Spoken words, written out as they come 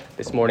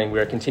This morning we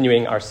are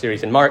continuing our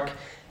series in Mark,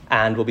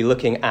 and we'll be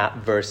looking at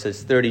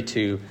verses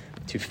 32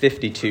 to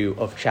 52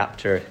 of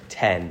chapter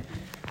 10.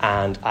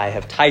 And I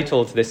have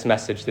titled this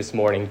message this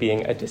morning,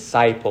 Being a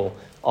Disciple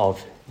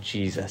of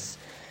Jesus.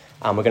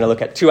 We're going to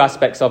look at two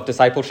aspects of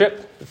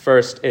discipleship. The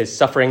first is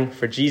suffering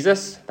for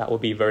Jesus. That will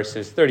be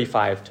verses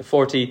 35 to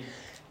 40.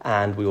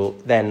 And we will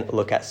then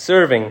look at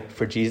serving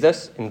for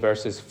Jesus in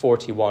verses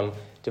 41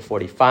 to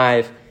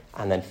 45.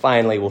 And then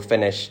finally, we'll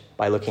finish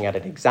by looking at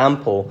an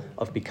example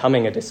of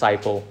becoming a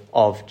disciple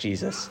of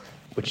Jesus,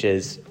 which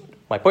is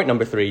my point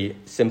number 3,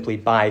 simply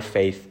by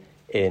faith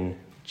in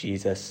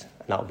Jesus.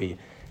 And that will be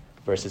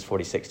verses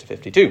 46 to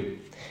 52.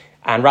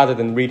 And rather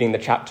than reading the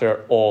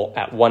chapter all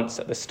at once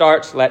at the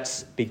start,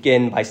 let's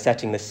begin by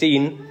setting the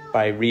scene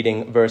by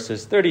reading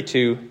verses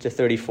 32 to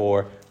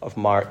 34 of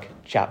Mark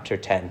chapter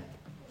 10.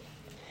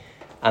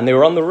 And they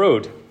were on the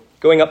road,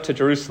 going up to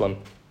Jerusalem,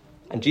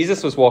 and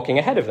Jesus was walking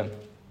ahead of them.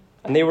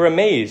 And they were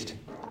amazed,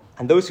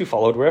 and those who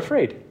followed were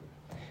afraid.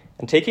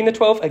 And taking the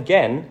 12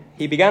 again,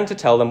 he began to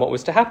tell them what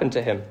was to happen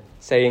to him,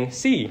 saying,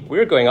 "See, we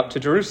are going up to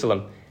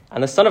Jerusalem,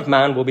 and the Son of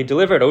Man will be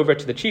delivered over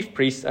to the chief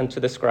priests and to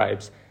the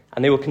scribes,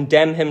 and they will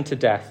condemn him to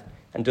death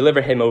and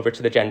deliver him over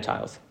to the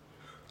Gentiles.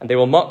 And they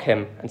will mock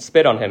him and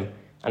spit on him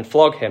and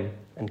flog him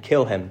and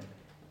kill him.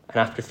 And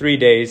after 3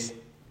 days,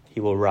 he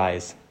will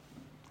rise."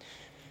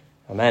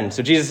 Amen.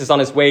 So Jesus is on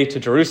his way to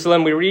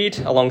Jerusalem, we read,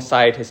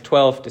 alongside his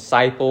 12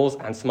 disciples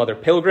and some other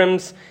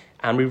pilgrims.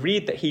 And we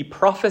read that he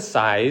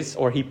prophesies,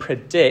 or he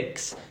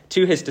predicts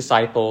to his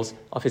disciples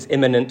of his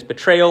imminent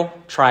betrayal,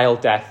 trial,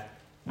 death,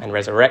 and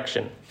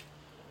resurrection.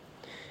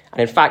 And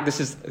in fact,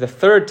 this is the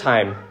third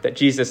time that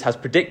Jesus has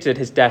predicted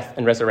his death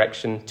and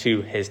resurrection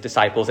to his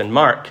disciples in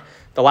Mark,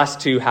 the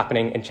last two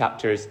happening in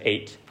chapters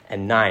 8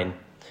 and 9.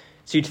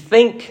 So you'd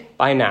think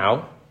by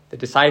now the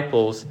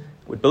disciples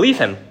would believe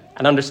him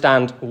and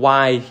understand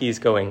why he's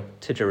going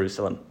to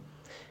Jerusalem.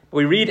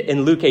 We read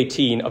in Luke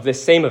 18 of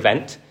this same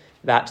event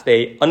that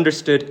they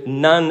understood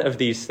none of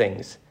these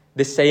things.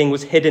 This saying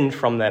was hidden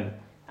from them,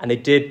 and they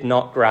did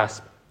not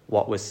grasp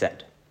what was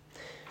said.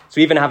 So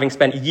even having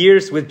spent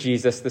years with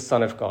Jesus, the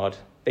Son of God,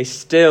 they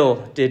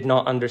still did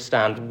not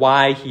understand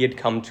why he had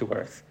come to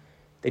earth.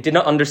 They did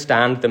not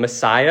understand the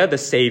Messiah, the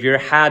Savior,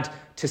 had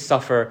to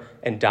suffer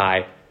and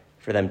die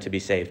for them to be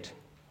saved.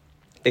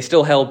 They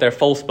still held their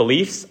false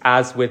beliefs,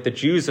 as with the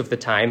Jews of the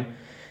time,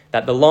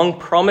 that the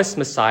long-promised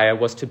Messiah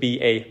was to be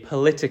a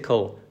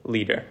political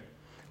leader,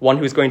 one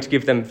who was going to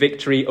give them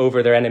victory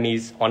over their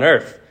enemies on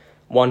earth,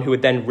 one who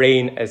would then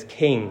reign as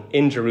king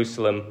in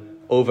Jerusalem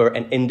over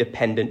an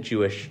independent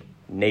Jewish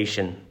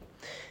nation.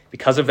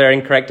 Because of their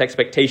incorrect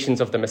expectations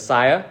of the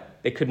Messiah,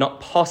 they could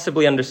not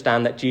possibly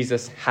understand that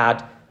Jesus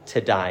had to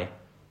die.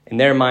 In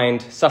their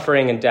mind,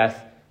 suffering and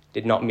death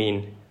did not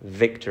mean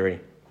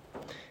victory.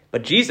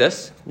 But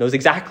Jesus knows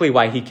exactly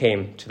why he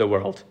came to the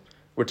world.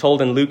 We're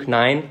told in Luke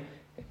 9,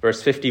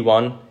 verse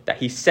 51, that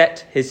he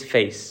set his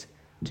face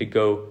to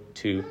go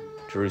to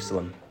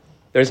Jerusalem.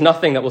 There's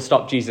nothing that will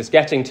stop Jesus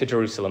getting to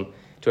Jerusalem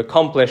to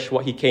accomplish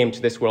what he came to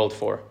this world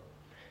for.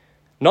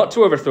 Not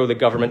to overthrow the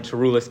government to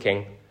rule as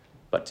king,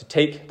 but to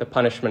take the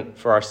punishment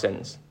for our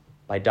sins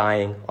by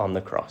dying on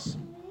the cross.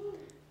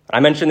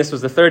 I mentioned this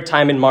was the third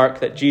time in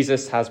Mark that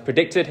Jesus has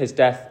predicted his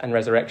death and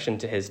resurrection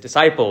to his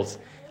disciples.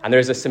 And there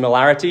is a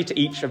similarity to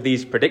each of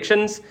these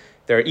predictions.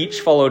 They're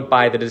each followed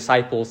by the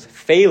disciples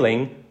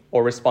failing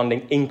or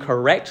responding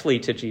incorrectly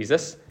to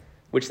Jesus,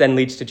 which then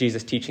leads to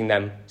Jesus teaching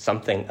them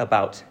something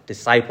about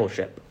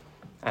discipleship.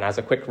 And as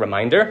a quick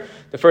reminder,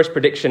 the first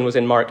prediction was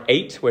in Mark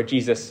 8, where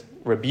Peter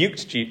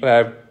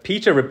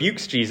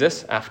rebukes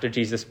Jesus after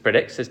Jesus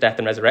predicts his death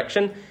and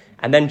resurrection.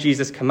 And then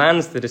Jesus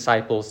commands the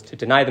disciples to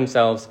deny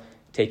themselves,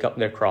 take up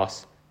their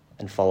cross,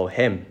 and follow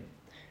him.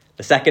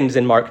 The second is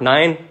in Mark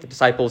 9. The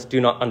disciples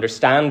do not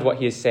understand what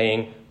he is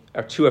saying,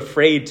 are too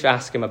afraid to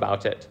ask him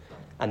about it.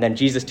 And then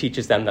Jesus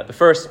teaches them that the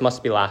first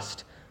must be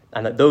last,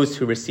 and that those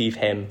who receive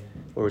him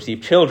will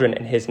receive children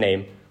in his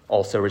name,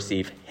 also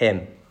receive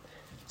him.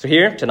 So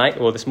here tonight,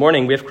 this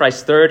morning, we have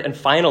Christ's third and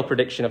final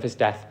prediction of his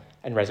death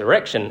and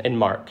resurrection in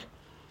Mark.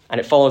 And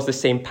it follows the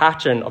same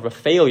pattern of a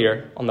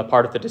failure on the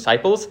part of the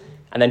disciples,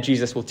 and then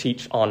Jesus will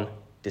teach on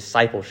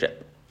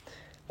discipleship.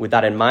 With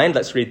that in mind,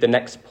 let's read the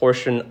next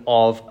portion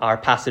of our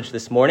passage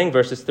this morning,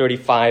 verses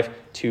 35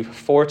 to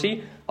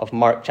 40 of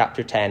Mark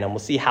chapter 10, and we'll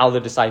see how the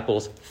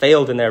disciples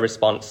failed in their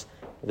response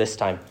this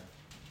time.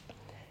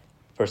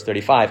 Verse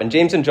 35, "And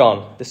James and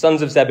John, the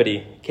sons of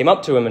Zebedee, came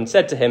up to him and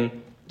said to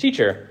him,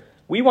 'Teacher,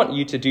 we want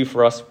you to do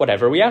for us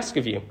whatever we ask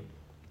of you.'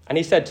 And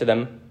he said to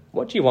them,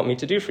 'What do you want me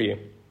to do for you?'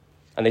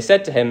 And they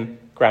said to him,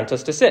 'Grant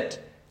us to sit,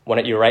 one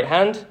at your right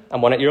hand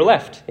and one at your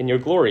left, in your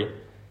glory.'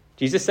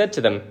 Jesus said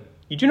to them,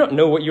 'You do not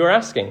know what you are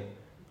asking.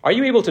 Are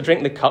you able to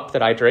drink the cup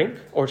that I drink,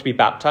 or to be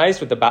baptized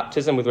with the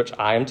baptism with which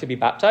I am to be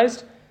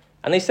baptized?'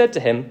 And they said to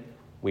him,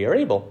 'We are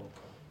able.'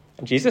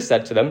 And Jesus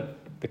said to them,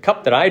 'The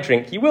cup that I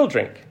drink you will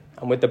drink,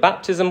 and with the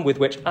baptism with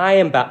which I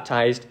am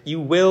baptized you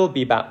will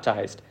be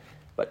baptized.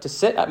 But to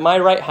sit at my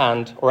right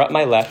hand or at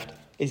my left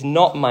is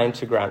not mine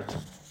to grant,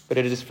 but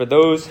it is for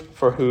those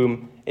for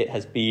whom it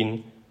has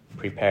been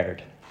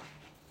prepared.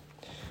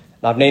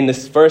 Now, I've named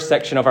this first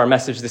section of our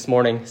message this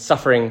morning,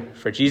 Suffering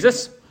for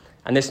Jesus.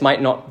 And this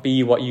might not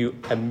be what you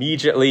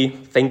immediately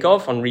think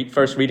of on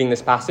first reading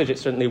this passage. It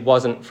certainly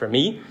wasn't for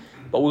me.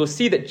 But we'll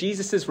see that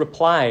Jesus'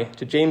 reply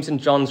to James and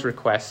John's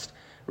request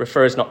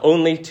refers not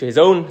only to his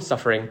own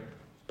suffering,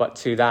 but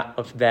to that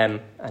of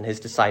them and his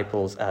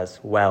disciples as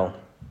well.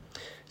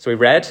 So we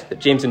read that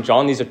James and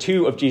John, these are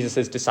two of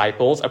Jesus'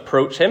 disciples,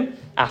 approach him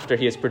after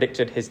he has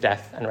predicted his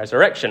death and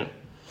resurrection.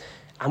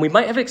 And we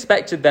might have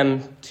expected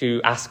them to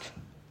ask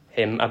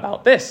him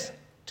about this,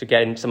 to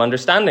get some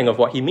understanding of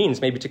what he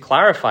means, maybe to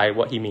clarify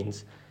what he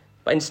means.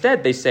 But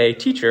instead they say,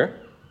 "Teacher,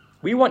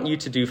 we want you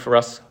to do for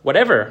us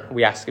whatever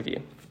we ask of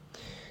you."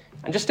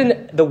 And just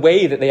in the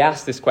way that they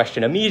ask this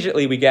question,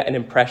 immediately we get an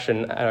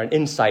impression or an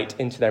insight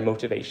into their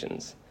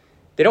motivations.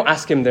 They don't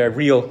ask him their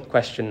real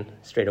question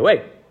straight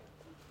away.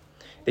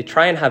 They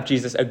try and have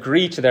Jesus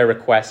agree to their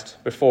request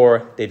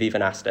before they've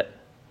even asked it.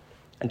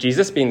 And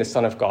Jesus, being the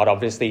Son of God,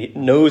 obviously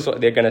knows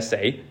what they're going to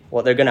say,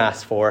 what they're going to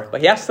ask for,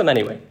 but he asks them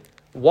anyway.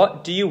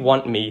 "What do you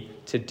want me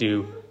to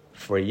do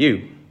for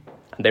you?"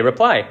 And they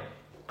reply,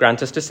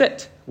 "Grant us to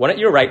sit, one at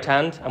your right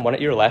hand and one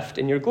at your left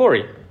in your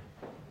glory."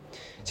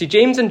 See,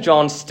 James and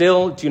John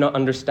still do not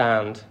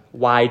understand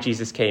why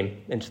Jesus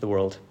came into the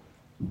world.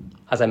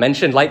 As I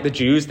mentioned, like the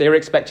Jews, they were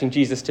expecting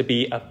Jesus to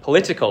be a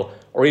political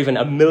or even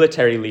a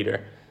military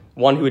leader,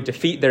 one who would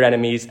defeat their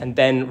enemies and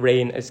then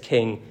reign as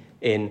king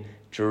in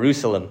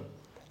Jerusalem.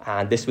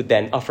 And this would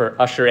then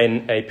usher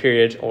in a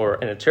period or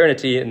an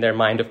eternity in their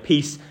mind of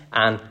peace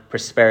and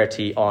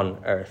prosperity on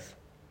earth.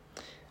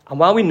 And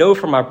while we know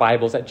from our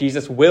Bibles that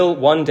Jesus will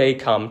one day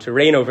come to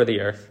reign over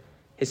the earth,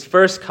 his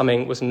first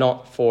coming was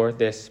not for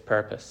this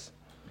purpose.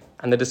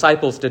 And the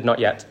disciples did not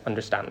yet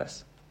understand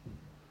this.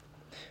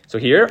 So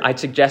here, I'd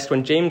suggest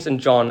when James and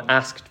John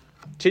asked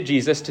to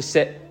Jesus to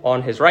sit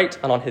on his right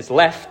and on his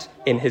left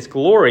in his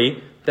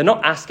glory, they're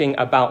not asking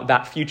about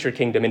that future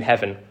kingdom in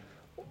heaven,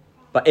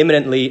 but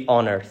imminently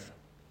on earth.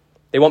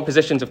 They want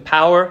positions of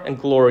power and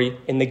glory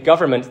in the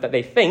government that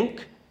they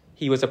think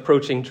he was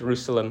approaching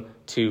Jerusalem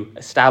to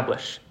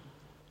establish.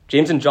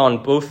 James and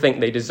John both think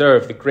they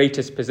deserve the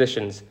greatest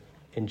positions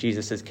in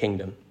Jesus'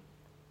 kingdom.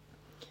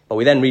 But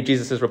we then read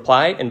Jesus'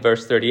 reply in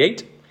verse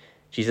 38.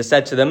 Jesus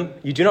said to them,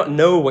 "You do not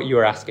know what you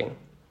are asking."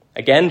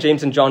 Again,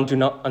 James and John do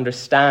not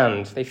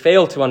understand. They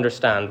fail to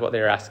understand what they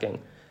are asking.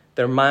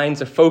 Their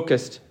minds are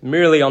focused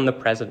merely on the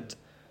present,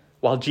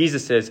 while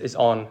Jesus's is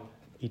on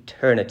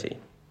eternity.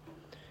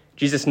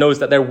 Jesus knows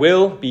that there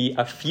will be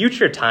a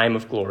future time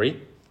of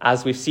glory,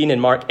 as we've seen in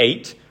Mark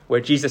 8, where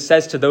Jesus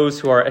says to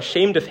those who are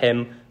ashamed of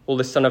him, "Will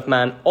the Son of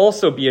Man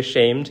also be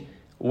ashamed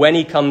when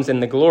he comes in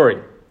the glory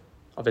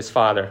of his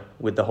Father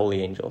with the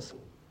holy angels?"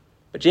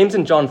 But James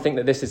and John think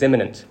that this is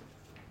imminent.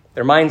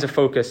 Their minds are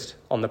focused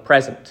on the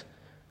present,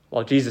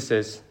 while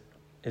Jesus's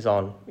is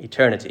on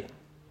eternity.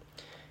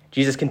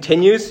 Jesus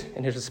continues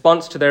in his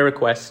response to their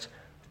request,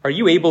 "Are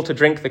you able to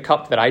drink the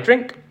cup that I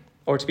drink,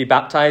 or to be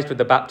baptized with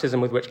the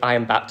baptism with which I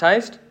am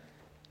baptized?"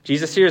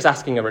 Jesus here is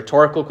asking a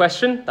rhetorical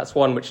question. That's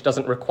one which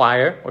doesn't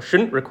require or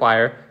shouldn't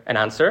require an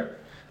answer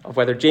of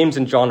whether James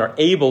and John are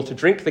able to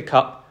drink the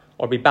cup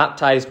or be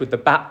baptized with the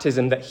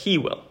baptism that he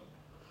will.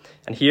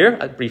 And here,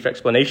 a brief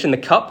explanation, the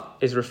cup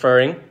is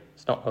referring,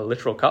 it's not a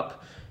literal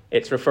cup,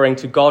 it's referring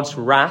to God's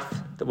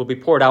wrath that will be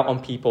poured out on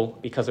people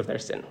because of their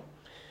sin.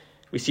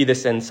 We see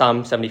this in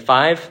Psalm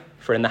 75,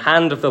 "For in the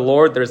hand of the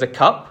Lord there is a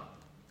cup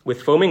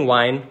with foaming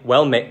wine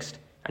well mixed,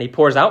 and he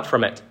pours out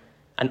from it,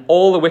 and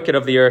all the wicked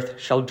of the earth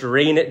shall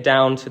drain it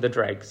down to the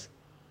dregs."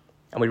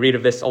 And we read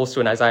of this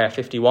also in Isaiah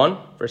 51,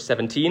 verse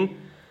 17,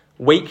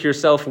 wake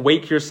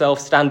yourself,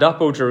 stand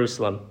up, O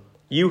Jerusalem,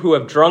 you who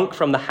have drunk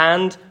from the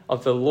hand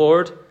of the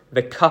Lord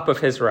the cup of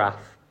his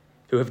wrath,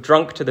 who have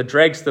drunk to the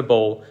dregs the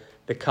bowl,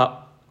 the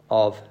cup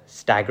of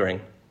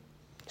staggering."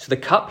 So the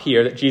cup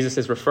here that Jesus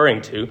is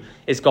referring to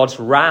is God's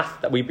wrath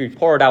that will be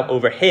poured out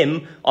over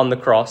him on the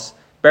cross,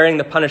 bearing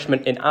the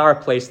punishment in our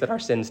place that our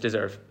sins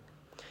deserve.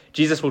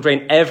 Jesus will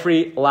drain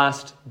every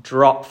last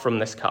drop from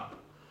this cup.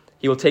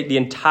 He will take the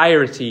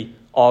entirety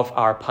of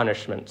our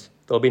punishment.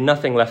 There will be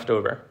nothing left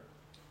over.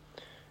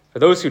 For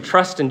those who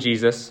trust in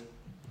Jesus,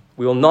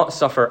 we will not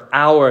suffer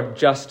our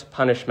just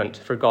punishment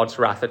for God's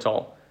wrath at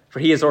all, for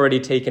he has already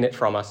taken it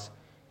from us.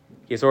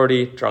 He has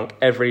already drunk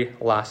every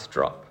last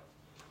drop.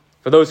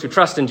 For those who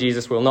trust in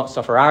Jesus, we will not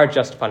suffer our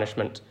just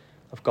punishment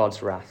of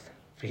God's wrath,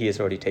 for he has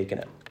already taken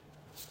it.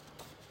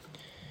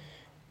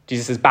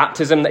 Jesus'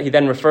 baptism that he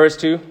then refers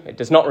to, it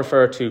does not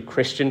refer to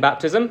Christian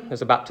baptism.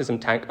 There's a baptism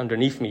tank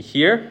underneath me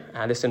here,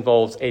 and this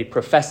involves a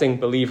professing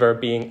believer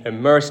being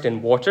immersed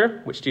in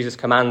water, which Jesus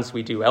commands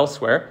we do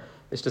elsewhere.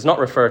 This does not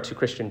refer to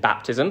Christian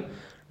baptism.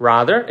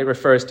 Rather, it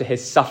refers to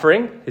his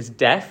suffering, his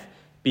death,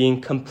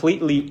 being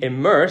completely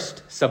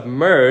immersed,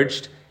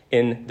 submerged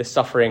in the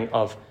suffering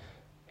of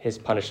his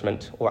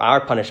punishment or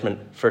our punishment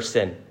for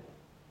sin.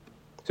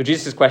 So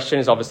Jesus' question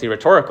is obviously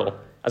rhetorical,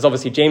 as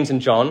obviously James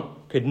and John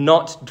could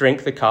not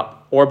drink the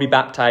cup or be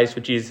baptized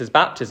with Jesus'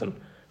 baptism,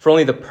 for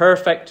only the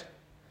perfect,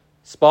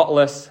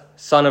 spotless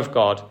Son of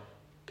God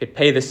could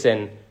pay the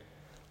sin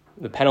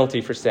the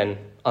penalty for sin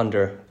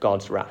under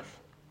God's wrath.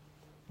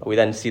 But we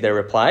then see their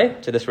reply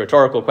to this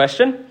rhetorical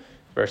question.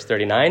 Verse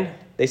 39,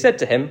 they said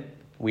to him,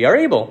 "We are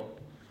able."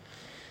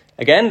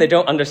 Again, they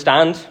don't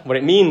understand what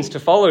it means to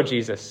follow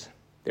Jesus.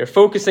 They're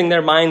focusing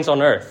their minds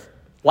on earth,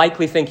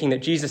 likely thinking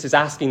that Jesus is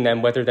asking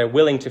them whether they're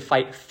willing to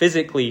fight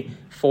physically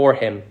for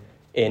him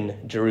in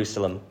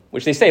Jerusalem,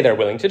 which they say they're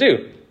willing to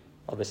do.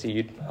 Obviously,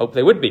 you'd hope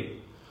they would be.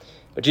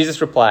 But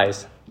Jesus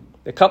replies,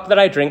 "The cup that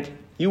I drink,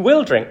 you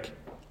will drink,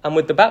 and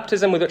with the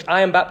baptism with which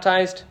I am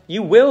baptized,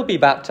 you will be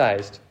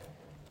baptized."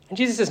 And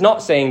Jesus is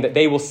not saying that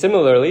they will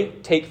similarly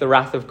take the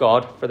wrath of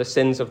God for the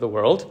sins of the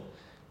world,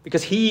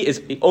 because he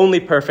is the only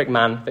perfect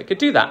man that could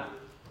do that.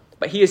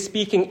 But he is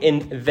speaking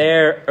in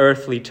their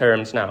earthly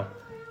terms now.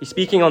 He's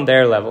speaking on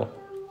their level.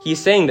 He's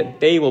saying that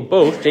they will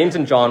both, James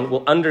and John,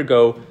 will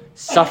undergo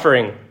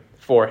suffering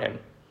for him.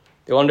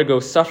 They will undergo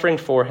suffering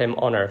for him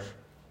on earth.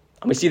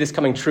 And we see this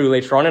coming true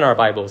later on in our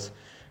Bibles.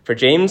 For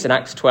James, in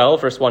Acts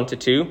 12, verse 1 to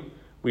 2,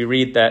 we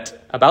read that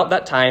about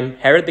that time,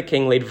 Herod the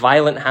king laid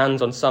violent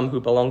hands on some who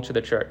belonged to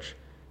the church.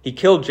 He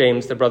killed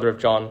James, the brother of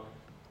John,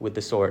 with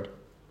the sword.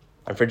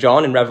 And for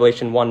John, in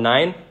Revelation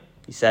 1:9,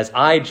 he says,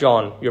 "I,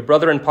 John, your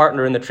brother and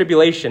partner in the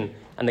tribulation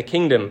and the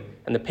kingdom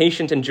and the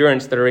patient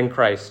endurance that are in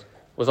Christ,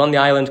 was on the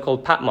island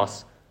called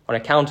Patmos on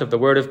account of the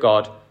word of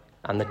God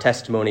and the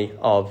testimony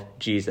of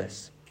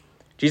Jesus."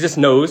 Jesus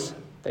knows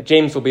that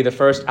James will be the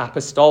first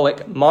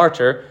apostolic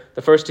martyr,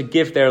 the first to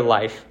give their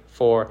life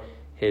for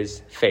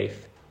his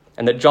faith,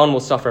 and that John will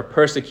suffer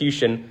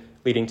persecution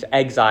leading to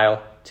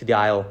exile to the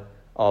Isle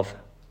of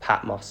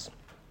Patmos.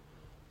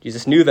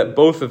 Jesus knew that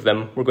both of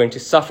them were going to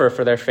suffer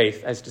for their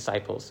faith as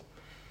disciples.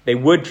 They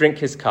would drink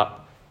his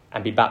cup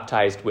and be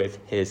baptized with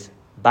his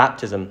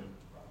baptism.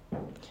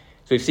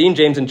 So we've seen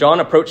James and John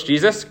approach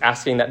Jesus,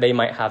 asking that they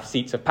might have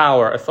seats of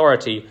power,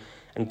 authority,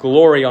 and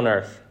glory on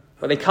earth.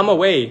 But they come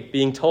away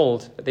being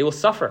told that they will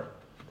suffer.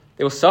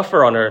 They will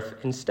suffer on earth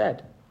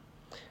instead.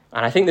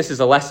 And I think this is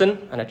a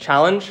lesson and a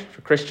challenge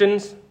for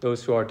Christians,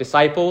 those who are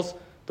disciples,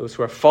 those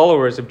who are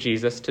followers of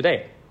Jesus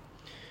today.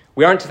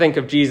 We aren't to think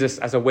of Jesus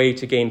as a way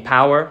to gain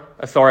power,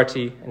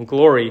 authority, and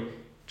glory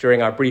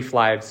during our brief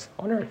lives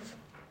on earth.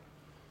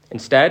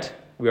 Instead,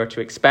 we are to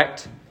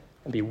expect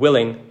and be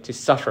willing to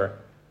suffer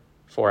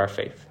for our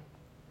faith.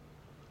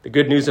 The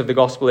good news of the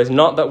gospel is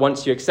not that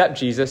once you accept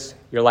Jesus,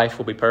 your life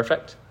will be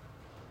perfect.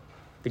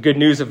 The good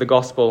news of the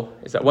gospel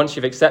is that once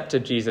you've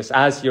accepted Jesus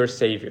as your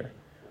Savior,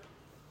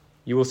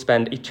 you will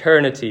spend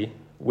eternity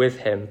with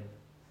him.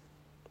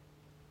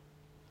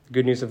 The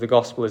good news of the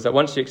gospel is that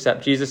once you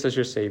accept Jesus as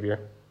your Savior,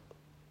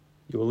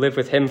 you will live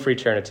with him for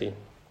eternity.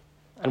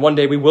 And one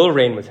day we will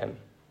reign with him.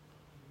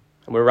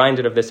 And we're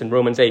reminded of this in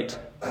Romans 8,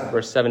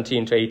 verse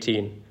 17 to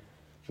 18,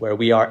 where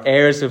we are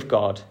heirs of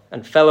God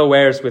and fellow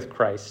heirs with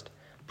Christ,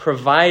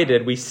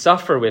 provided we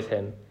suffer with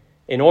him,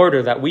 in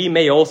order that we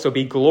may also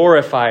be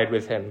glorified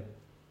with him.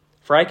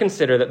 For I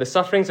consider that the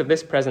sufferings of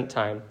this present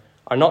time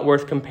are not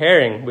worth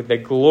comparing with the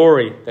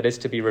glory that is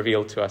to be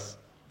revealed to us.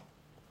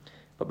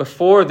 But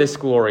before this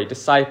glory,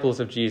 disciples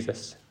of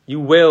Jesus, you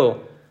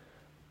will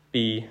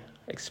be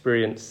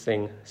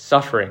experiencing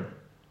suffering.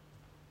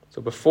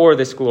 So before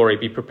this glory,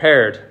 be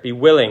prepared, be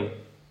willing,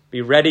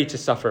 be ready to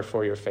suffer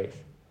for your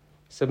faith,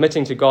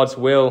 submitting to God's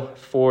will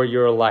for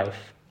your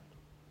life.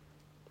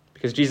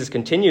 Because Jesus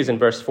continues in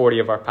verse 40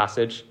 of our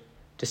passage,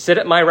 "To sit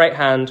at my right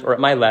hand or at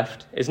my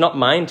left is not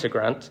mine to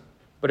grant,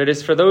 but it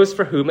is for those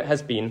for whom it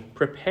has been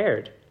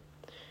prepared."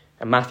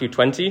 And Matthew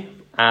 20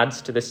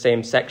 adds to this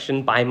same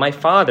section, "by my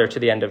Father," to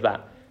the end of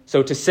that.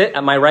 So to sit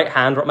at my right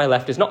hand or at my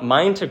left is not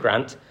mine to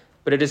grant,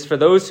 but it is for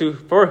those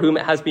for whom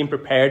it has been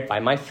prepared by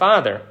my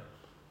Father.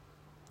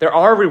 There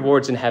are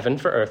rewards in heaven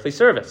for earthly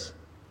service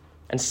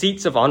and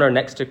seats of honor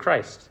next to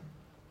Christ.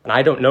 And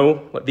I don't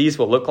know what these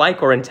will look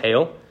like or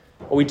entail,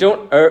 but we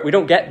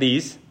don't get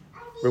these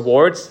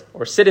rewards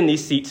or sit in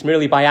these seats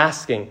merely by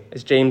asking,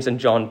 as James and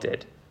John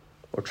did,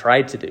 or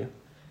tried to do.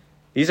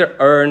 These are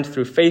earned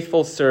through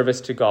faithful service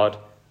to God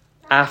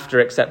after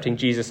accepting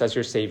Jesus as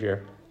your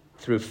Savior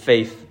through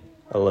faith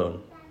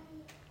alone.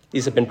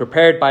 These have been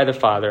prepared by the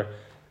Father,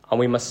 and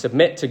we must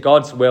submit to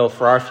God's will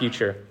for our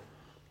future,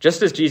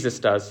 just as Jesus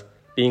does,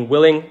 being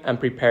willing and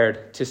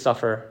prepared to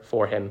suffer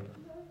for him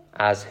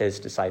as his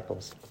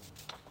disciples.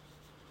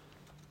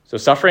 So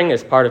suffering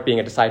is part of being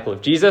a disciple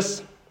of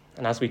Jesus,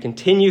 and as we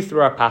continue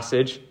through our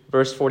passage,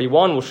 verse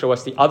 41 will show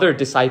us the other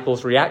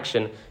disciples'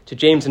 reaction to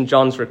James and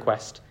John's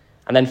request.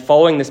 And then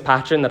following this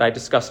pattern that I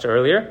discussed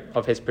earlier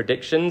of his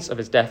predictions of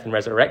his death and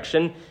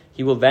resurrection,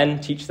 he will then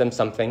teach them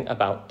something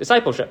about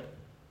discipleship.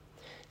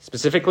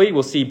 Specifically,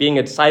 we'll see being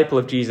a disciple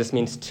of Jesus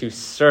means to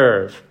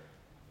serve,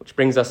 which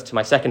brings us to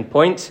my second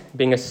point.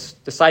 Being a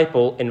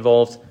disciple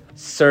involves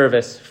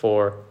service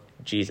for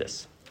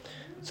Jesus.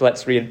 So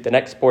let's read the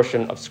next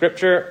portion of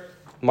Scripture,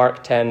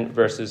 Mark 10,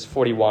 verses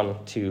 41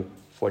 to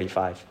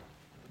 45.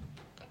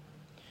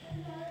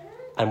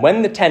 "And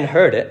when the 10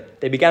 heard it,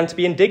 they began to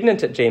be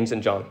indignant at James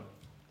and John.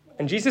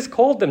 And Jesus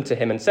called them to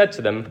him and said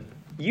to them,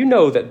 'You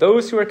know that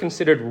those who are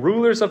considered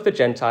rulers of the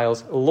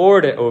Gentiles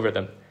lord it over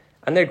them,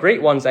 and their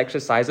great ones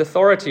exercise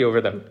authority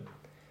over them.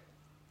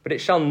 But it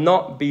shall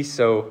not be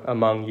so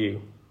among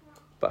you.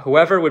 But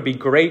whoever would be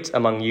great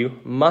among you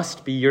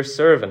must be your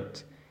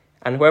servant,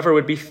 and whoever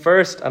would be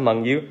first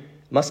among you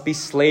must be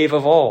slave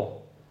of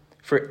all.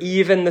 For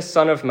even the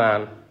Son of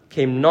Man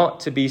came not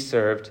to be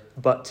served,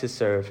 but to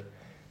serve,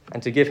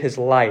 and to give his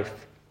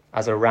life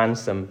as a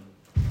ransom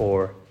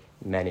for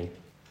many."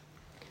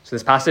 So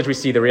this passage, we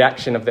see the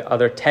reaction of the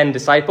other 10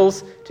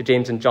 disciples to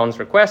James and John's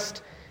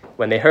request.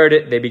 When they heard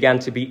it, they began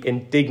to be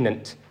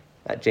indignant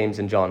at James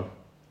and John.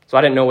 So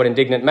I didn't know what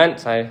indignant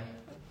meant. I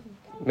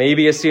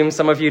maybe assume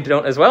some of you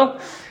don't as well.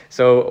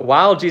 So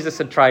while Jesus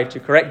had tried to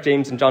correct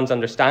James and John's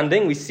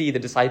understanding, we see the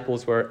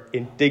disciples were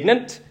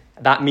indignant.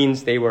 That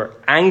means they were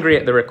angry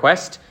at the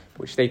request,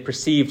 which they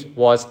perceived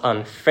was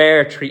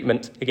unfair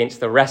treatment against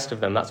the rest of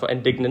them. That's what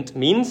indignant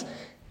means.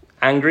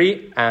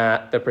 Angry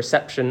at the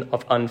perception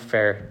of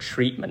unfair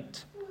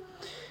treatment.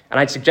 And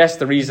I'd suggest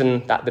the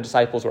reason that the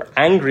disciples were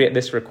angry at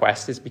this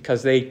request is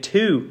because they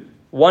too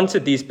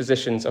wanted these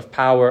positions of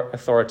power,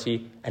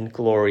 authority, and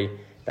glory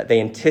that they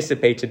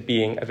anticipated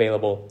being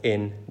available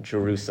in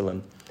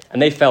Jerusalem.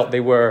 And they felt they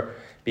were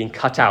being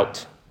cut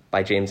out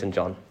by James and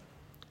John.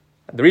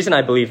 The reason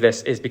I believe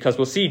this is because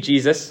we'll see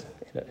Jesus,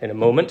 in a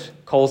moment,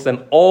 calls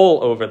them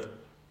all over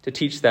to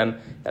teach them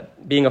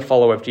that being a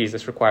follower of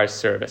Jesus requires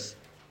service.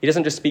 He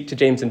doesn't just speak to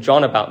James and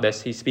John about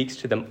this, he speaks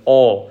to them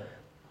all.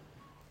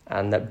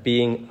 And that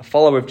being a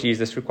follower of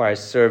Jesus requires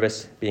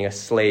service, being a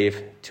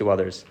slave to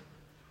others.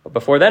 But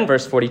before then,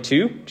 verse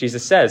 42,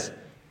 Jesus says,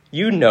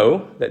 "You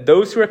know that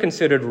those who are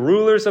considered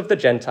rulers of the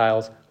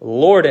Gentiles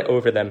lord it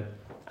over them,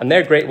 and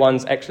their great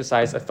ones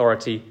exercise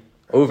authority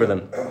over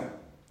them."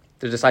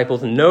 The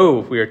disciples know,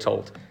 we are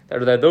told, that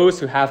there are those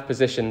who have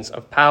positions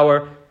of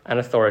power and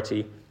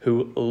authority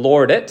who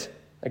lord it.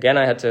 Again,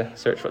 I had to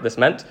search what this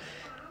meant.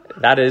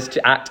 That is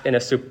to act in a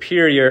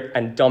superior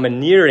and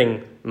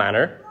domineering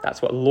manner.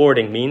 That's what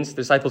lording means.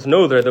 The disciples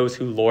know there are those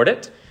who lord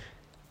it,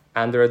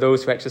 and there are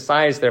those who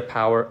exercise their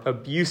power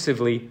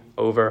abusively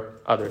over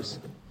others.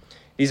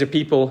 These are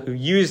people who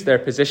use their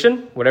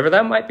position, whatever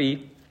that might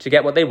be, to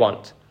get what they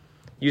want,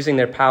 using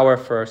their power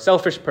for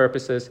selfish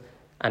purposes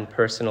and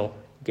personal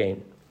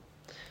gain.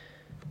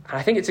 And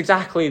I think it's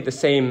exactly the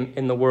same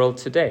in the world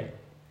today.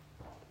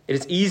 It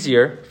is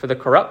easier for the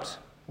corrupt,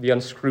 the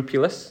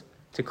unscrupulous,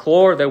 to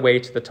claw their way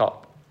to the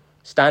top,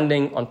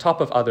 standing on top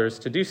of others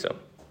to do so.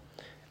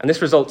 And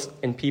this results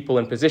in people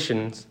in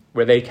positions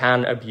where they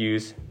can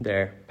abuse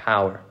their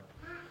power.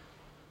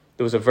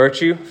 Those of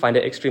virtue find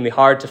it extremely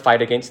hard to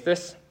fight against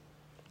this.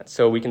 And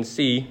so we can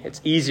see it's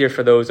easier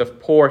for those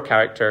of poor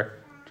character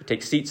to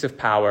take seats of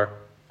power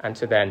and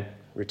to then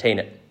retain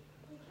it.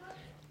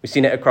 We've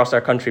seen it across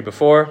our country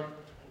before.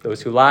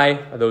 Those who lie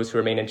are those who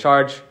remain in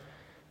charge,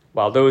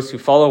 while those who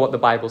follow what the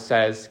Bible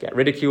says get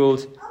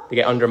ridiculed, they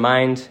get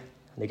undermined,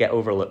 and they get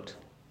overlooked.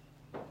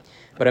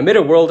 But amid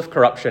a world of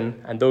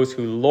corruption and those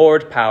who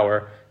lord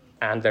power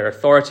and their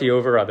authority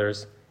over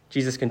others,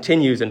 Jesus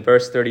continues in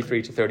verse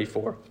 33 to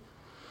 34.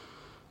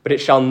 "But it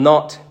shall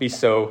not be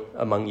so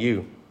among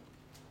you.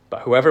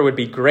 But whoever would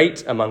be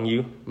great among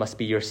you must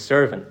be your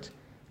servant,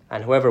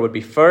 and whoever would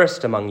be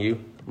first among you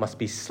must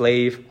be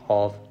slave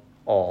of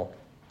all."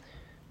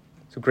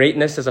 So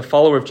greatness as a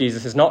follower of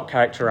Jesus is not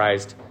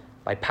characterized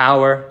by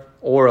power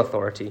or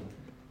authority,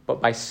 but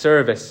by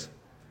service,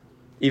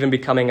 even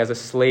becoming as a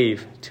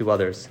slave to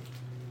others.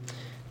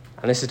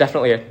 And this is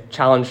definitely a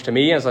challenge to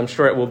me, as I'm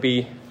sure it will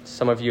be to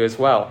some of you as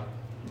well.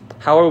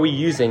 How are we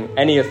using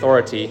any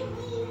authority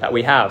that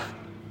we have?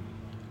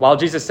 While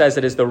Jesus says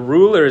it is the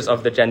rulers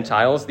of the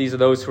Gentiles, these are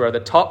those who are at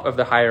the top of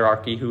the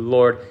hierarchy, who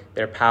lord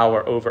their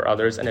power over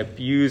others and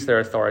abuse their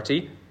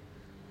authority,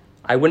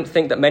 I wouldn't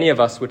think that many of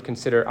us would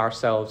consider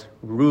ourselves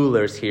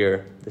rulers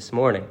here this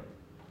morning.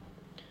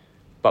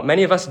 But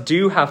many of us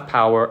do have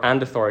power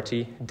and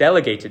authority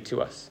delegated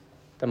to us.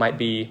 That might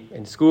be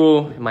in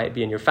school, it might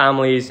be in your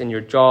families, in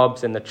your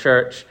jobs, in the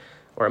church,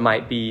 or it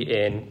might be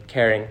in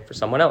caring for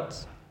someone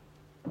else.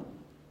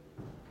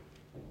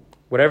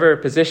 Whatever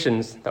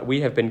positions that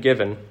we have been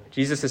given,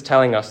 Jesus is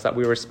telling us that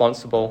we're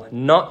responsible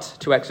not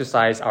to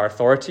exercise our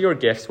authority or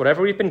gifts,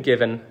 whatever we've been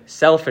given,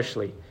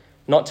 selfishly,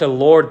 not to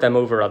lord them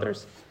over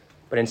others,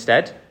 but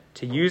instead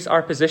to use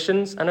our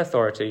positions and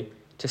authority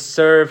to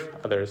serve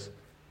others,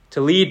 to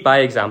lead by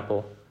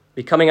example,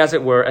 becoming, as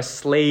it were, a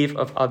slave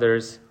of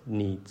others'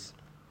 needs.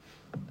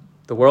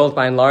 The world,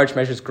 by and large,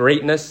 measures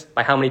greatness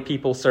by how many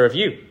people serve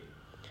you.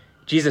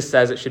 Jesus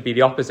says it should be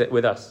the opposite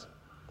with us.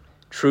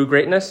 True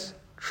greatness,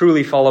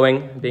 truly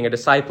following, being a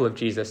disciple of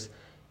Jesus,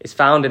 is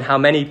found in how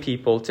many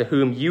people to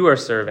whom you are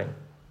serving.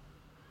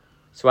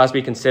 So as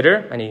we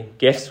consider any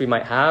gifts we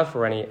might have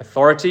or any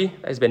authority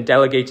that has been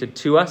delegated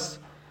to us,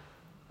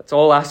 let's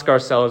all ask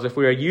ourselves if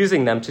we are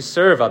using them to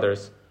serve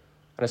others.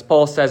 And as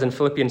Paul says in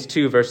Philippians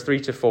 2, verse 3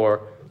 to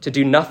 4, to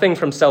do nothing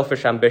from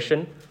selfish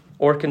ambition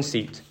or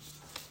conceit,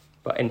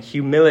 but in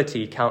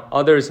humility count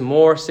others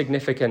more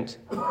significant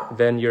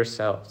than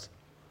yourselves.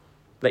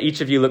 Let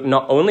each of you look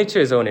not only to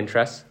his own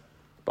interests,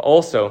 but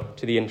also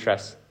to the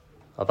interests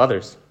of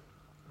others.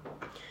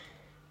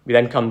 We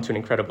then come to an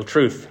incredible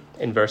truth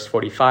in verse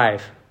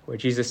 45, where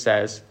Jesus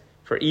says,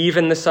 "For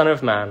even the Son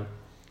of Man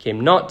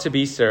came not to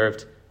be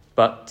served,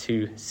 but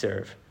to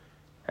serve,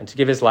 and to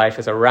give his life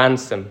as a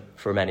ransom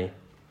for many."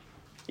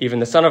 Even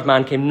the Son of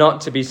Man came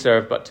not to be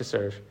served, but to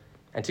serve,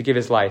 and to give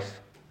his life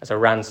as a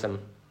ransom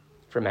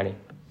for many.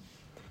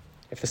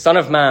 If the Son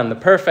of Man, the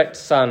perfect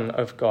Son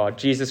of God,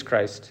 Jesus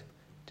Christ,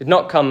 did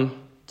not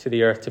come to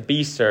the earth to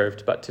be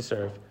served, but to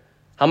serve,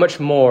 how much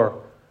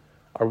more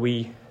are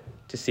we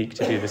to seek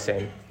to do the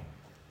same?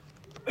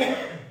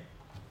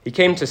 He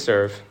came to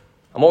serve.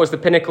 And what was the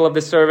pinnacle of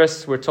this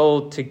service? We're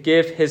told to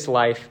give his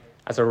life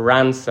as a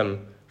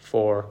ransom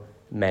for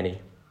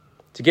many.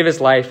 To give his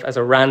life as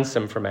a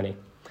ransom for many.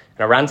 And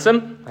a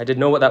ransom, I didn't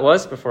know what that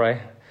was before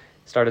I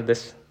started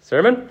this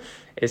sermon,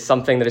 is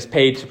something that is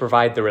paid to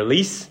provide the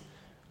release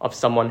of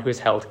someone who is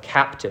held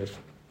captive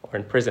or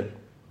in prison.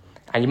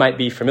 And you might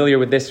be familiar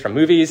with this from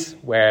movies,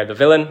 where the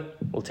villain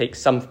will take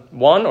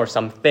someone or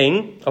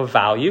something of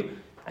value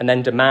and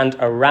then demand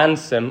a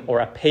ransom or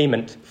a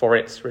payment for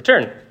its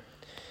return.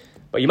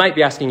 But you might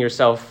be asking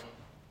yourself,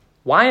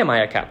 why am I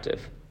a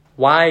captive?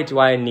 Why do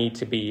I need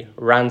to be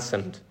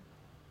ransomed?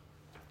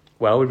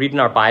 Well, we read in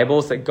our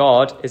Bibles that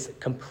God is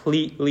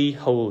completely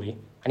holy,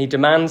 and he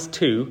demands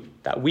too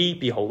that we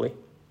be holy.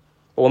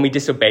 But when we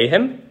disobey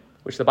him,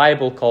 which the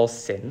Bible calls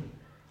sin,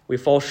 we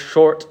fall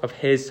short of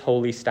his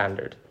holy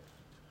standard.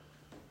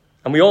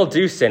 And we all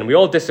do sin. We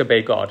all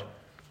disobey God.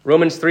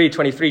 Romans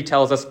 3:23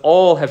 tells us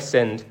all have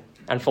sinned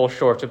and fall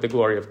short of the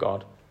glory of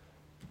God.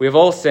 We have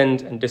all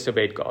sinned and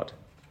disobeyed God.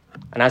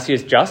 And as he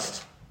is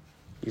just,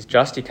 he's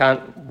just. He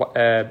can't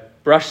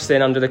brush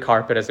sin under the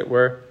carpet, as it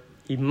were.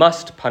 He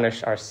must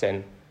punish our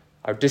sin,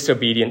 our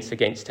disobedience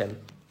against him,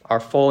 our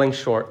falling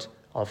short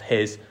of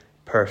his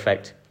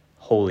perfect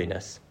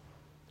holiness.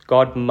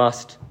 God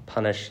must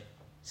punish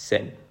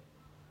sin.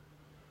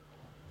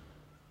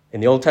 In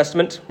the Old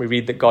Testament, we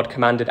read that God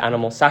commanded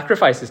animal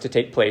sacrifices to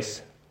take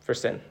place for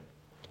sin.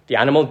 The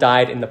animal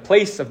died in the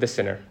place of the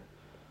sinner.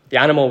 The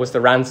animal was the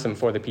ransom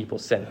for the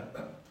people's sin.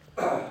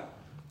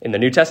 In the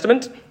New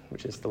Testament,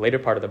 which is the later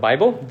part of the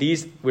Bible,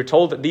 we're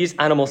told that these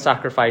animal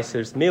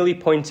sacrifices merely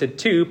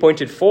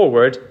pointed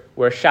forward,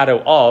 were a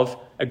shadow of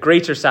a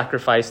greater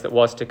sacrifice that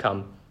was to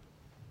come.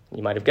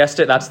 You might have guessed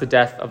it, that's the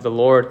death of the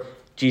Lord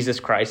Jesus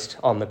Christ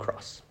on the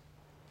cross.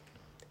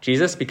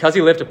 Jesus, because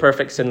he lived a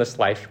perfect sinless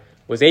life,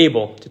 was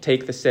able to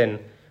take the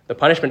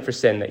punishment for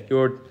sin that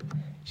your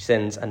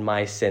sins and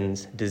my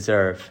sins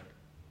deserve.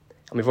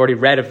 And we've already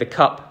read of the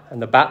cup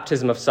and the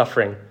baptism of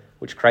suffering,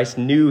 which Christ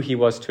knew he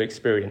was to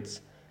experience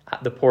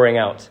at the pouring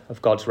out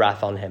of God's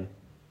wrath on him.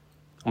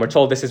 And we're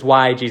told this is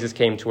why Jesus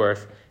came to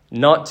earth,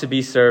 not to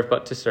be served,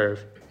 but to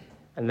serve,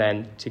 and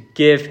then to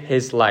give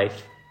his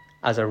life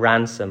as a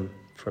ransom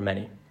for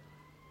many.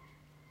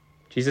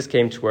 Jesus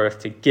came to earth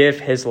to give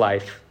his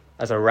life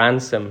as a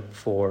ransom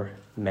for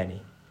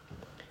many.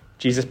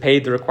 Jesus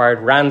paid the required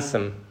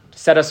ransom to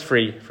set us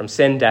free from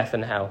sin, death,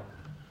 and hell.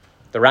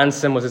 The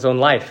ransom was his own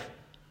life,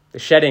 the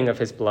shedding of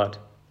his blood,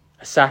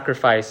 a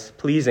sacrifice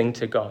pleasing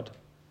to God.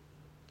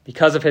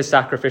 Because of his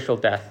sacrificial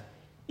death,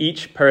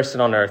 each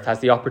person on earth has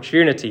the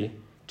opportunity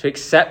to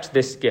accept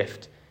this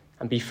gift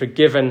and be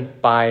forgiven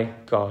by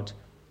God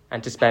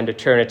and to spend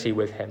eternity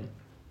with him.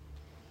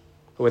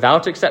 But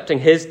without accepting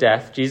his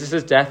death,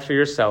 Jesus' death for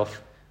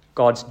yourself,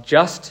 God's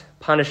just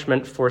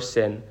punishment for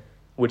sin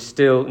would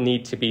still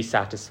need to be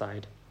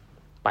satisfied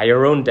by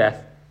your own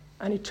death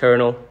and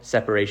eternal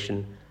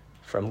separation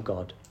from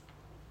God.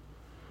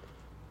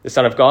 The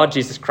Son of God,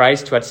 Jesus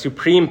Christ, who had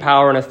supreme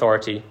power and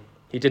authority,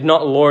 he did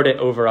not lord it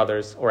over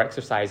others or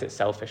exercise it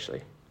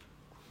selfishly.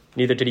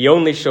 Neither did he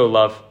only show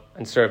love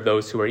and serve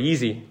those who were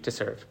easy to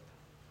serve,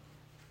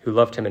 who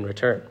loved him in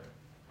return.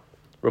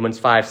 Romans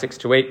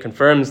 5:6-8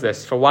 confirms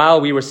this. For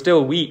while we were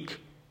still weak,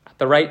 at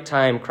the right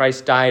time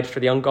Christ died for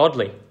the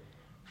ungodly.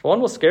 For one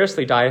will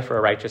scarcely die for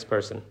a righteous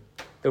person,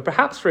 though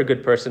perhaps for a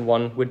good person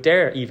one would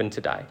dare even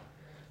to die.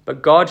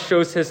 But God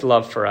shows his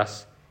love for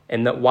us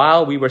in that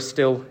while we were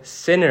still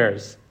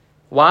sinners,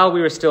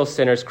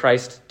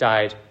 Christ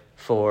died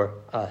for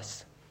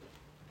us.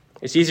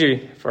 It's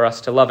easy for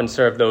us to love and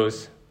serve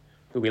those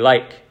who we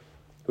like,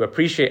 who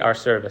appreciate our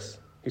service,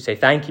 who say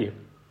thank you.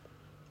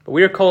 But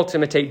we are called to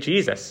imitate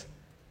Jesus,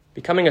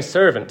 becoming a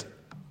servant.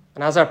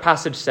 And as our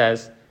passage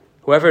says,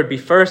 whoever would be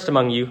first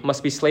among you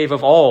must be slave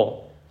of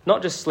all,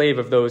 not just slave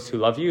of those who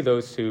love you,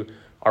 those who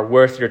are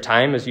worth your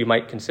time as you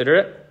might consider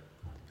it.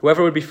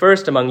 Whoever would be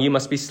first among you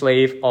must be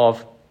slave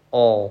of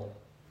all,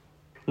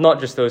 not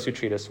just those who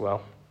treat us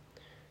well.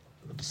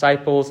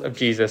 Disciples of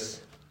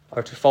Jesus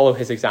are to follow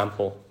his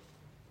example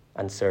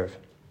and serve.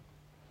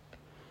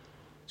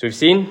 So we've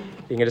seen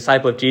being a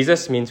disciple of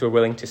Jesus means we're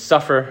willing to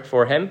suffer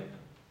for him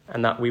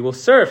and that we will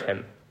serve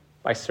him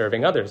by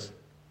serving others.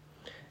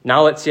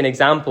 Now let's see an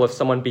example of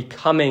someone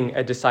becoming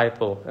a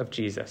disciple of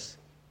Jesus.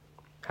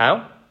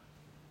 How?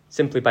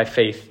 Simply by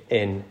faith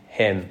in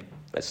him.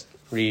 Let's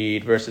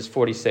read verses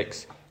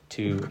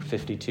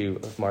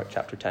 46-52 of Mark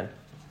chapter 10.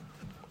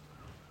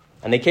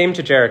 And they came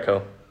to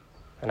Jericho,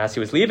 and as he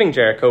was leaving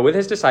Jericho with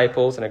his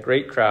disciples and a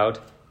great crowd,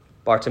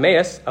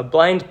 Bartimaeus, a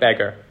blind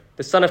beggar,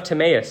 the son of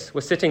Timaeus,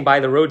 was sitting by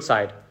the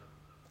roadside.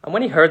 And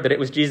when he heard that it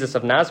was Jesus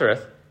of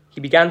Nazareth, he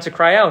began to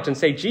cry out and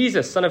say,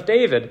 "Jesus, Son of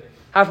David,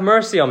 have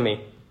mercy on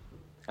me."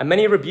 And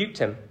many rebuked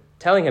him,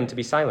 telling him to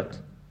be silent.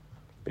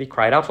 But he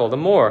cried out all the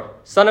more,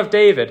 "Son of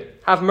David,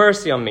 have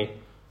mercy on me."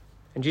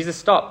 And Jesus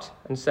stopped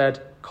and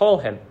said, "Call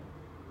him."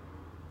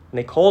 And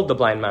they called the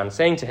blind man,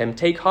 saying to him,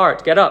 "Take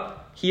heart, get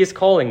up, he is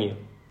calling you."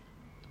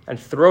 And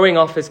throwing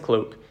off his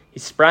cloak, he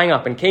sprang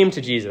up and came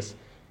to Jesus.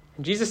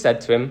 And Jesus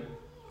said to him,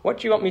 "What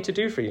do you want me to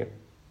do for you?"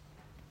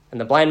 And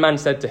the blind man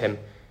said to him,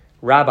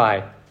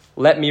 "Rabbi,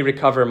 let me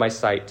recover my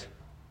sight."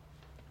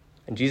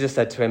 And Jesus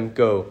said to him,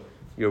 "Go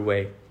your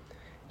way.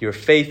 Your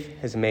faith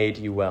has made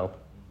you well."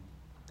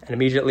 And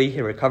immediately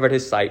he recovered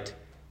his sight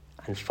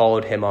and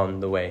followed him on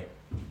the way.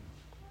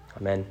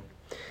 Amen.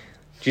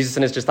 Jesus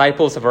and his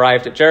disciples have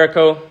arrived at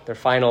Jericho, their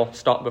final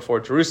stop before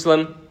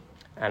Jerusalem.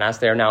 And as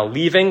they are now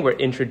leaving, we're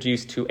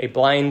introduced to a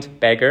blind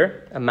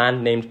beggar, a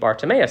man named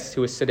Bartimaeus,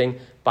 who was sitting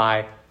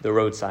by the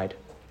roadside.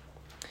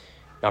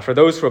 Now, for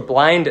those who were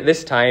blind at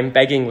this time,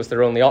 begging was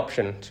their only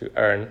option to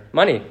earn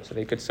money so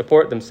they could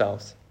support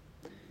themselves.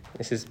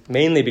 This is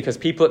mainly because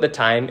people at the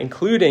time,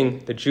 including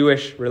the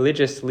Jewish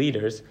religious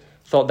leaders,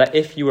 thought that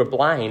if you were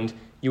blind,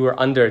 you were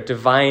under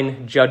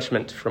divine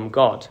judgment from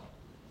God.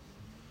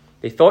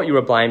 They thought you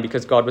were blind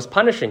because God was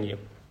punishing you.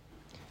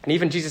 And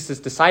even Jesus'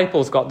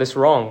 disciples got this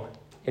wrong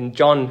in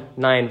John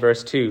 9,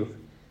 verse 2,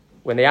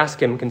 when they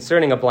ask him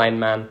concerning a blind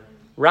man,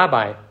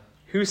 "Rabbi,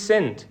 who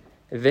sinned,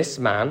 this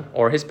man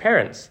or his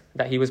parents,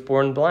 that he was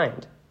born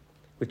blind?"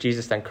 With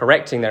Jesus then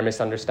correcting their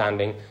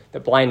misunderstanding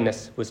that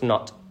blindness was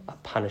not a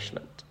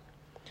punishment.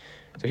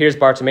 So here's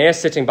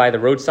Bartimaeus sitting by the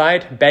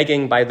roadside,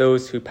 begging by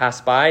those who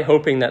pass by,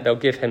 hoping that they'll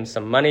give him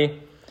some money.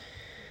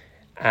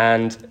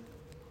 And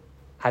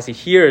as he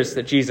hears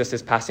that Jesus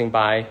is passing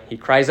by, he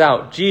cries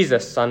out,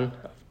 "Jesus, Son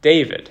of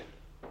David."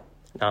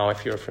 Now,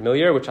 if you're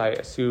familiar, which I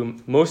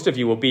assume most of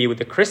you will be with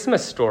the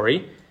Christmas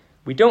story,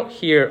 we don't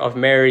hear of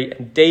Mary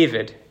and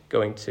David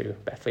going to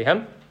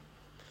Bethlehem,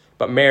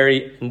 but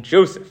Mary and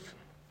Joseph.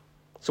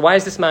 So why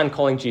is this man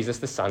calling Jesus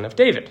the Son of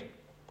David?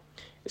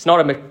 It's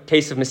not a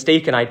case of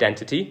mistaken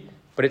identity,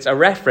 but it's a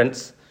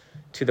reference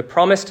to the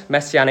promised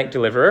messianic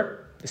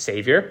deliverer, the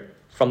Savior,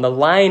 from the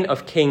line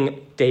of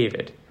King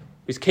David,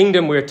 whose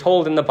kingdom we're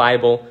told in the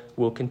Bible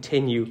will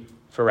continue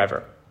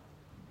forever.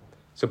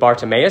 So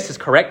Bartimaeus has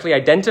correctly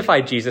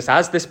identified Jesus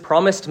as this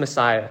promised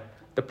Messiah,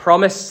 the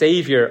promised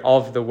Savior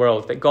of the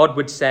world that God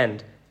would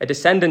send, a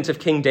descendant of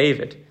King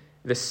David,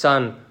 the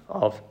son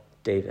of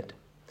David.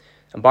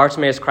 And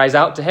Bartimaeus cries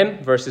out to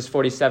him, verses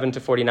 47 to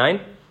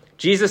 49,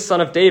 "Jesus, Son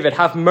of David,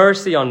 have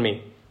mercy on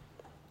me."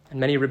 And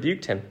many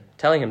rebuked him,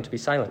 telling him to be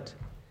silent.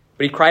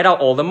 But he cried out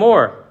all the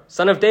more,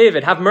 "Son of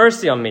David, have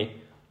mercy on me."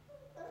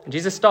 And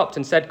Jesus stopped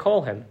and said,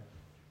 "Call him."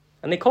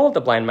 And they called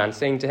the blind man,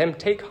 saying to him,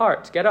 "Take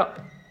heart, get up.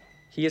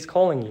 He is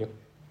calling you."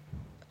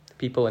 The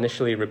people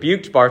initially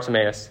rebuked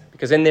Bartimaeus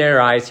because in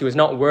their eyes he was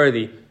not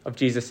worthy of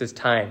Jesus'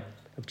 time,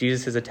 of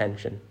Jesus'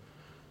 attention.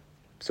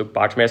 So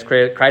Bartimaeus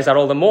cries out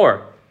all the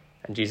more,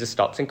 and Jesus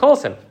stops and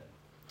calls him.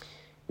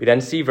 We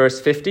then see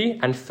verse 50,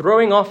 "And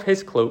throwing off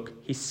his cloak,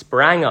 he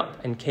sprang up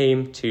and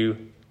came to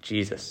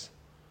Jesus."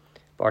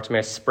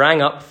 Bartimaeus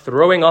sprang up,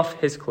 throwing off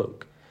his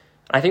cloak.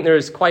 I think there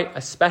is quite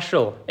a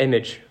special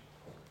image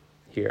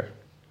here.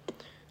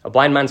 A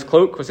blind man's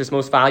cloak was his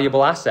most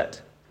valuable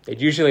asset.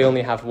 They'd usually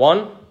only have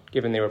one,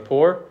 given they were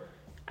poor,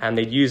 and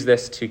they'd use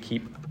this to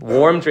keep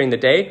warm during the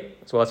day,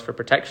 as well as for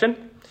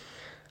protection,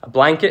 a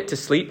blanket to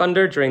sleep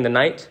under during the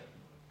night,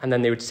 and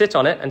then they would sit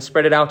on it and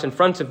spread it out in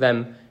front of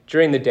them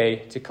during the day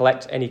to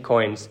collect any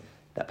coins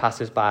that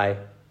passers-by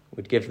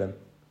would give them.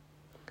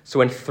 So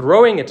when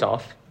throwing it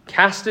off,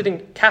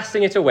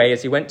 casting it away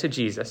as he went to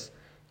Jesus,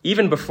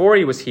 even before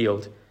he was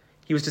healed,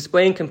 he was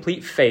displaying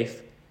complete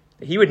faith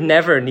that he would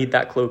never need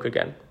that cloak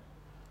again,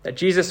 that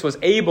Jesus was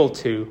able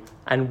to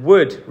and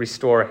would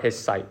restore his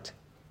sight.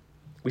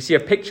 We see a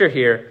picture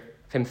here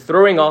of him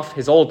throwing off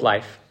his old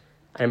life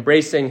and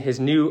embracing his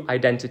new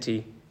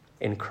identity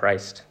in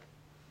Christ.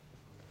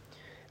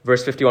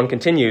 Verse 51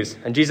 continues,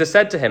 "And Jesus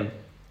said to him,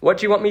 'What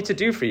do you want me to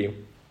do for you?'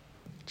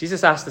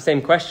 Jesus asked the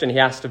same question he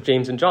asked of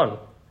James and John.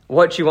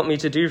 'What do you want me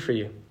to do for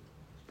you?'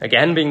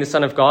 Again, being the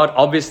Son of God,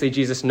 obviously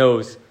Jesus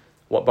knows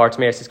what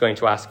Bartimaeus is going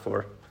to ask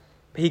for.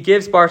 But he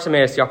gives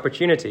Bartimaeus the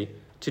opportunity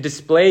to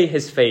display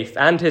his faith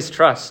and his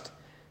trust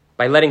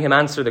by letting him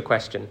answer the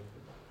question,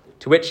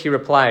 to which he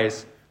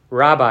replies,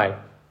 'Rabbi,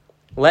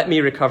 let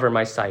me recover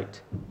my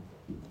sight.'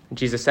 And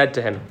Jesus said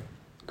to him,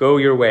 'Go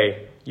your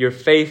way, your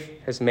faith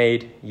has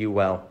made you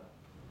well.'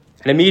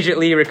 And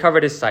immediately he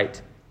recovered his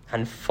sight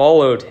and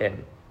followed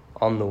him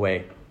on the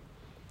way."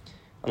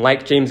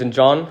 Unlike James and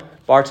John,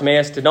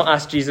 Bartimaeus did not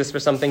ask Jesus for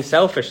something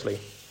selfishly.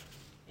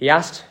 He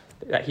asked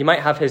that he might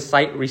have his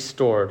sight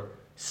restored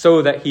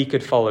so that he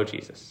could follow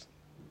Jesus.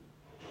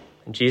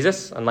 And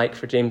Jesus, unlike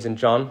for James and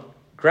John,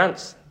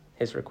 grants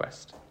his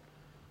request.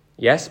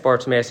 Yes,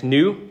 Bartimaeus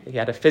knew he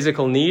had a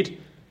physical need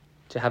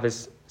to have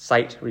his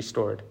sight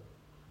restored,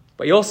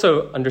 but he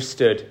also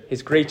understood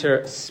his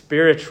greater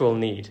spiritual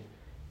need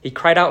He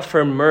cried out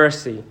for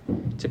mercy,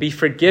 to be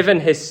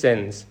forgiven his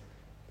sins,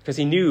 because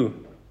he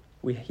knew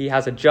he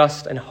has a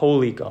just and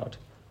holy God.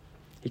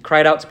 He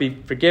cried out to be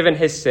forgiven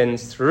his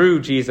sins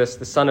through Jesus,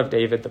 the Son of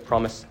David, the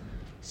promised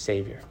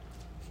Savior.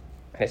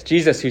 And it's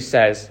Jesus who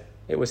says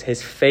it was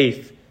his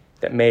faith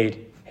that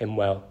made him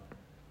well.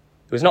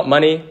 It was not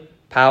money,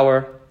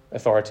 power,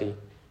 authority,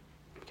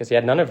 because he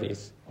had none of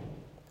these.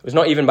 It was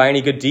not even by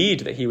any good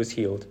deed that he was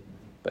healed,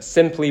 but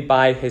simply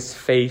by his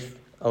faith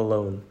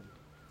alone.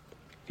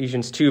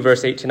 Ephesians 2,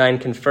 verse 8-9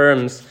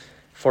 confirms,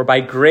 "For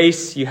by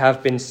grace you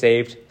have been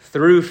saved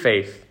through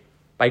faith."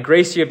 By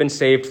grace you have been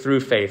saved through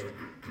faith.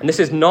 And this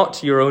is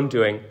not your own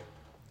doing.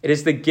 It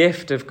is the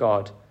gift of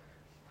God,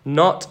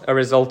 not a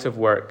result of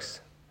works,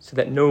 so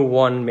that no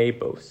one may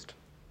boast.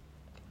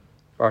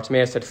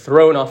 Bartimaeus had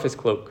thrown off his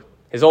cloak,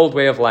 his old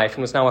way of life,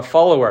 and was now a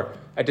follower,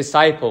 a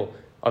disciple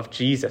of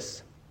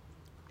Jesus.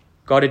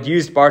 God had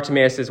used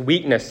Bartimaeus'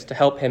 weakness to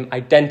help him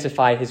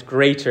identify his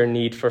greater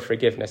need for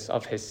forgiveness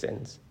of his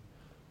sins.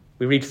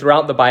 We read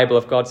throughout the Bible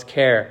of God's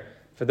care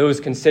for those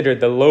considered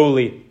the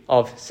lowly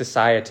of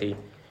society.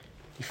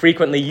 He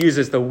frequently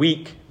uses the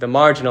weak, the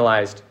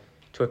marginalized,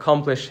 to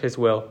accomplish his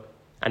will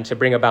and to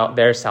bring about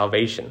their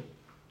salvation.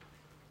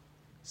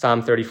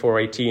 Psalm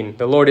 34:18,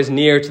 "The Lord is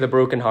near to the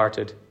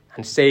brokenhearted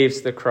and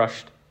saves the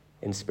crushed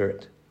in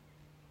spirit."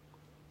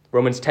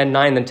 Romans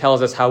 10:9 then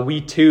tells us how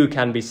we too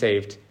can be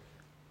saved.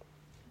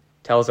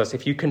 It tells us,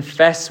 if you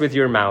confess with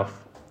your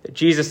mouth that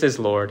Jesus is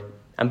Lord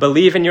and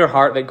believe in your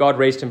heart that God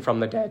raised him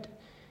from the dead,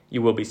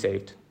 you will be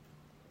saved.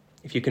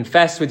 If you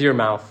confess with your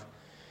mouth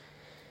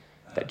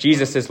that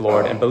Jesus is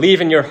Lord and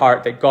believe in your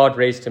heart that God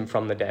raised him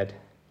from the dead,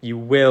 you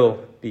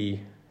will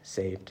be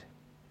saved.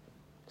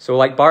 So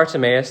like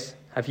Bartimaeus,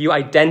 have you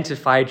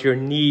identified your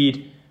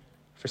need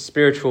for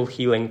spiritual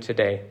healing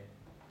today?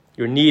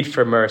 Your need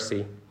for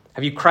mercy?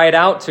 Have you cried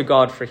out to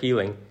God for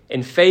healing,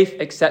 in faith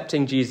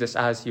accepting Jesus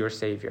as your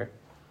Savior?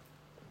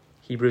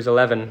 Hebrews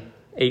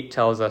 11:8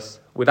 tells us,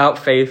 "Without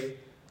faith,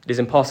 it is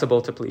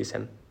impossible to please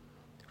him.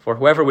 For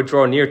whoever would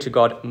draw near to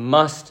God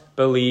must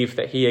believe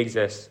that he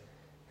exists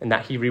and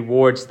that he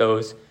rewards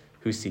those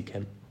who seek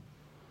him."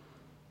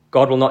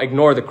 God will not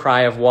ignore the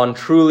cry of one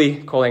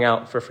truly calling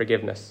out for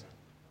forgiveness.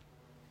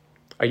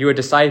 Are you a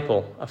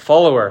disciple, a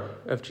follower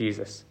of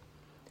Jesus?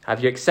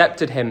 Have you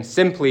accepted him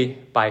simply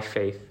by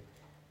faith?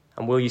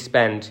 And will you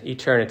spend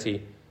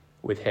eternity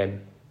with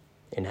him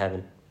in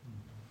heaven?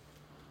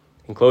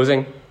 In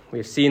closing, we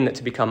have seen that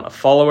to become a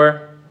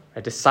follower,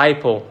 a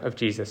disciple of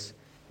Jesus,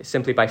 is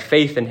simply by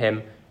faith in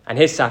him and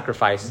his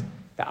sacrifice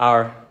that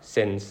our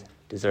sins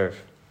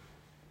deserve.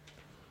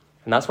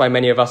 And that's why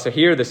many of us are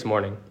here this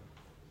morning,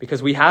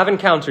 because we have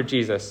encountered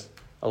Jesus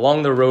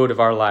along the road of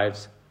our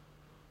lives.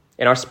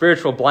 In our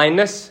spiritual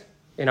blindness,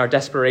 in our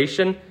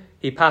desperation,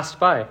 he passed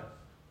by,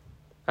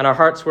 and our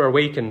hearts were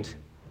awakened,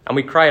 and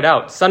we cried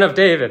out, "Son of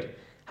David,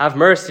 have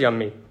mercy on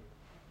me."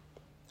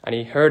 And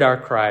he heard our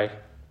cry,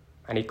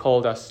 and he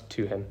called us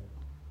to him.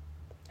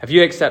 Have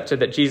you accepted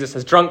that Jesus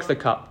has drunk the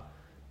cup,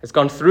 has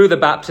gone through the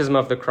baptism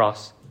of the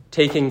cross,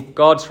 taking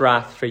God's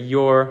wrath for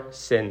your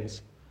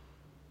sins?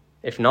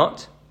 If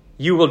not,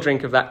 you will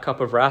drink of that cup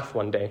of wrath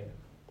one day,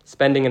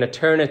 spending an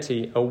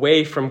eternity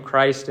away from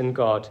Christ and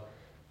God,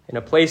 in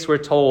a place we're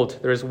told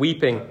there is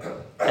weeping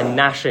and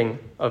gnashing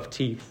of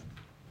teeth.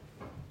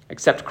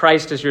 Accept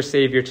Christ as your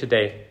Savior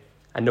today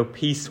and know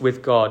peace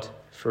with God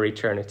for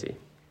eternity.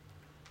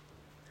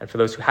 And for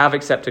those who have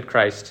accepted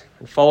Christ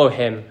and follow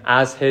him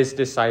as his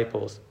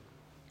disciples,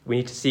 we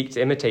need to seek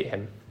to imitate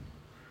him.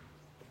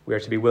 We are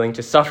to be willing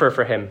to suffer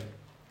for him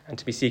and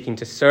to be seeking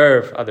to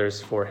serve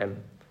others for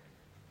him,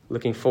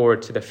 looking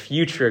forward to the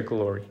future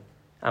glory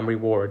and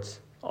rewards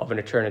of an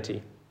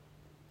eternity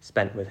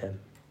spent with him.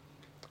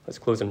 Let's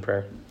close in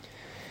prayer.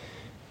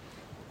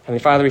 Heavenly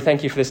Father, we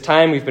thank you for this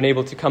time. We've been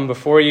able to come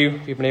before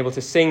you. We've been able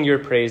to sing your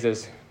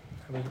praises.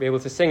 And we've been able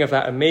to sing of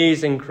that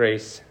amazing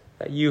grace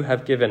that you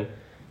have given,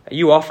 that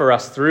you offer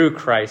us through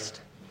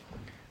Christ.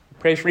 We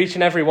pray for each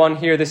and every one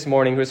here this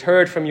morning who has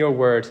heard from your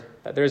word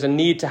that there is a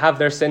need to have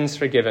their sins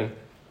forgiven.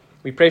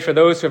 We pray for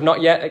those who have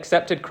not yet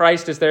accepted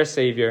Christ as their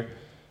Savior,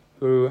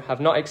 who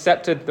have not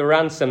accepted the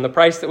ransom, the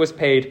price that was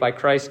paid by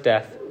Christ's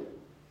death.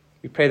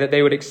 We pray that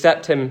they would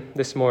accept him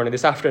this morning,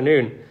 this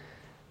afternoon,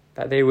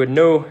 that they would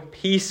know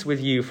peace with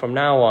you from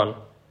now on,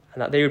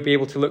 and that they would be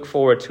able to look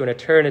forward to an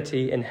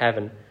eternity in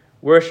heaven,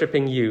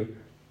 worshiping you,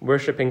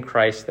 worshiping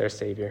Christ, their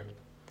Savior.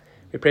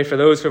 We pray for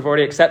those who have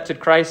already accepted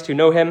Christ, who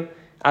know him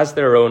as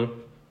their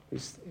own,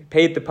 who's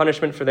paid the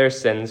punishment for their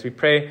sins. We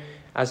pray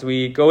as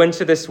we go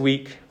into this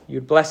week,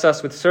 you'd bless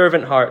us with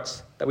servant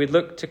hearts, that we'd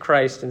look to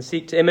Christ and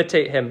seek to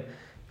imitate him,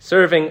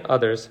 serving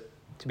others,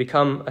 to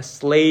become a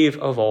slave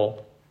of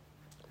all.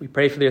 We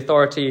pray for the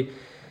authority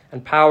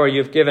and power you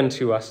have given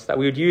to us, that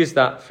we would use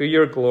that for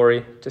your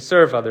glory, to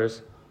serve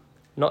others,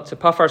 not to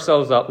puff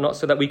ourselves up, not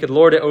so that we could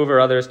lord it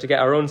over others to get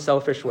our own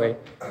selfish way,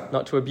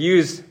 not to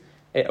abuse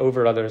it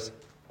over others,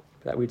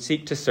 but that we'd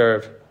seek to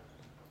serve.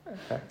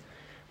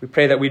 We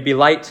pray that we'd be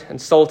light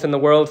and salt in the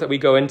world that we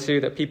go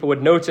into, that people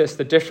would notice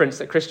the difference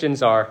that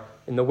Christians are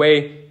in the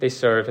way they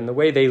serve, in the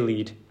way they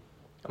lead.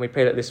 And we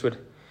pray that this would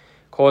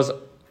cause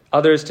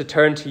others to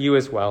turn to you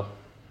as well.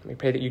 We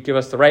pray that you give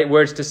us the right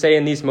words to say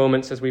in these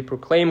moments as we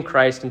proclaim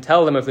Christ and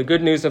tell them of the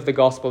good news of the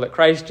gospel, that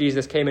Christ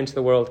Jesus came into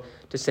the world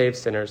to save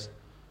sinners.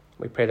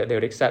 We pray that they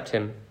would accept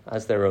him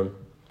as their own.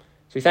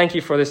 So we thank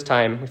you for this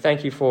time. We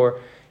thank you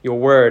for your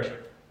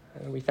word.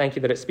 We thank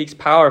you that it speaks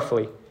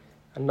powerfully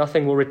and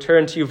nothing will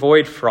return to you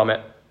void from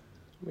it.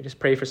 We just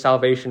pray for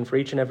salvation for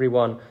each and every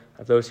one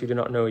of those who do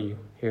not know you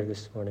here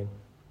this morning.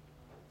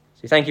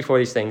 So we thank you for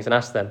these things and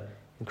ask them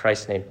in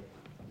Christ's name.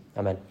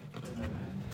 Amen.